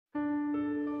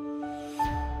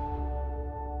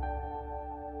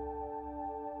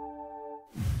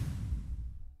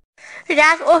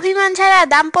রাগ অভিমান ছাড়া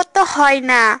দাম্পত্য হয়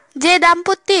না। যে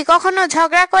দাম্পত্য কখনো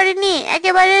ঝগড়া করেনি,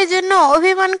 একেবারের জন্য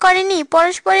অভিমান করেনি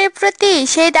পরস্পরের প্রতি,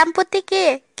 সেই দাম্পত্যকে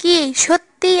কি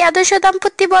সত্যি আদর্শ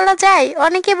দাম্পত্য বলা যায়?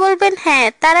 অনেকে বলবেন হ্যাঁ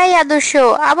তারাই আদর্শ,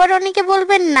 আবার অনেকে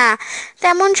বলবেন না।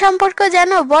 তেমন সম্পর্ক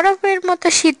যেন বরফের মতো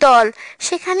শীতল,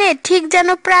 সেখানে ঠিক যেন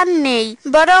প্রাণ নেই।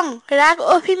 বরং রাগ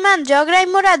অভিমান ঝগড়ায়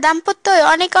মোরা দাম্পত্য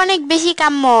অনেক অনেক বেশি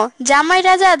কাম্য। জামাই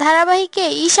রাজা ধারাবাহিকে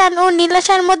ঈশান ও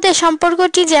নীলাশার মধ্যে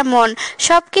সম্পর্কটি যেমন,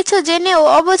 সবকিছু জেনেও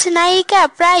অবুঝ নায়িকা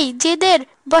প্রায় জেদের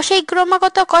বশেই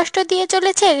ক্রমাগত কষ্ট দিয়ে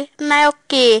চলেছে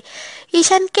নায়ককে।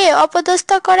 ঈশানকে অপদস্থ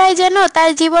করাই যেন তার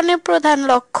জীবনের প্রধান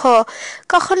লক্ষ্য।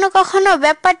 কখনো কখনো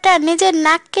ব্যাপারটা নিজের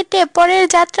নাক কেটে পরের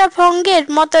যাত্রা ভঙ্গের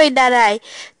মতোই দাঁড়ায়।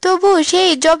 তবু সেই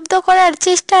জব্দ করার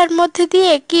চেষ্টার মধ্যে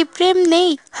দিয়ে কি প্রেম নেই?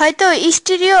 হয়তো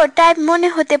স্টিরিও টাইপ মনে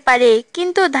হতে পারে,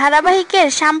 কিন্তু ধারাবাহিকের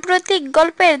সাম্প্রতিক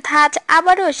গল্পের ধাঁচ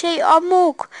আবারও সেই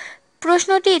অমুখ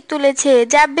প্রশ্নটি তুলেছে,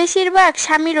 যা বেশিরভাগ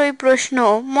স্বামীর ওই প্রশ্ন,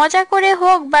 মজা করে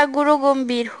হোক বা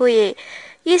গুরুগম্ভীর হয়ে।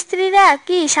 স্ত্রীরা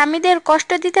কি স্বামীদের কষ্ট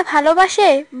দিতে ভালোবাসে,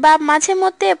 বা মাঝে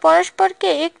মধ্যে পরস্পরকে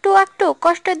একটু একটু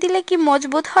কষ্ট দিলে কি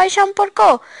মজবুত হয় সম্পর্ক?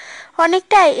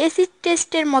 অনেকটাই এসিড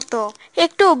টেস্টের মতো।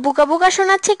 একটু বুকা বুকা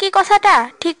শোনাচ্ছে কি কথাটা?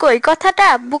 ঠিক ওই কথাটা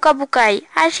বুকা বুকাই,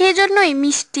 আর সেই জন্যই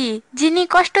মিষ্টি। যিনি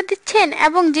কষ্ট দিচ্ছেন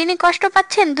এবং যিনি কষ্ট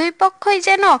পাচ্ছেন, দুই পক্ষই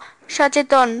যেন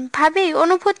সচেতন ভাবেই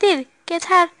অনুভূতির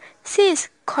ক্যাথারসিস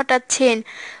ঘটাচ্ছেন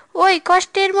ওই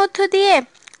কষ্টের মধ্য দিয়ে।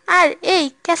 আর এই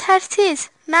ক্যাথারসিস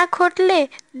না ঘটলে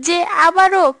যে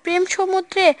আবারও প্রেম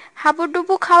সমুদ্রে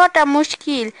হাবুডুবু খাওয়াটা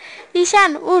মুশকিল।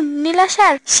 ঈশান ও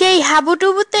নীলাশার সেই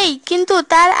হাবুডুবুতেই কিন্তু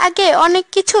তার আগে অনেক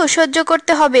কিছু সহ্য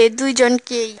করতে হবে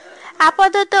দুইজনকেই।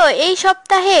 আপাতত এই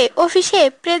সপ্তাহে অফিসে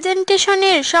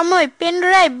প্রেজেন্টেশনের সময়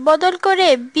পেনড্রাইভ বদল করে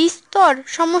বিস্তর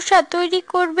সমস্যা তৈরি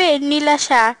করবে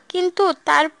নীলাশা, কিন্তু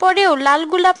তারপরেও লাল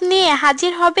গোলাপ নিয়ে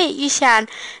হাজির হবে ঈশান।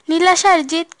 নীলাশার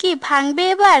জেদ কি ভাঙবে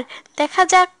এবার? দেখা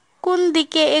যাক কোন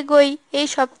দিকে এগোয় এই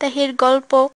সপ্তাহের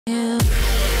গল্প।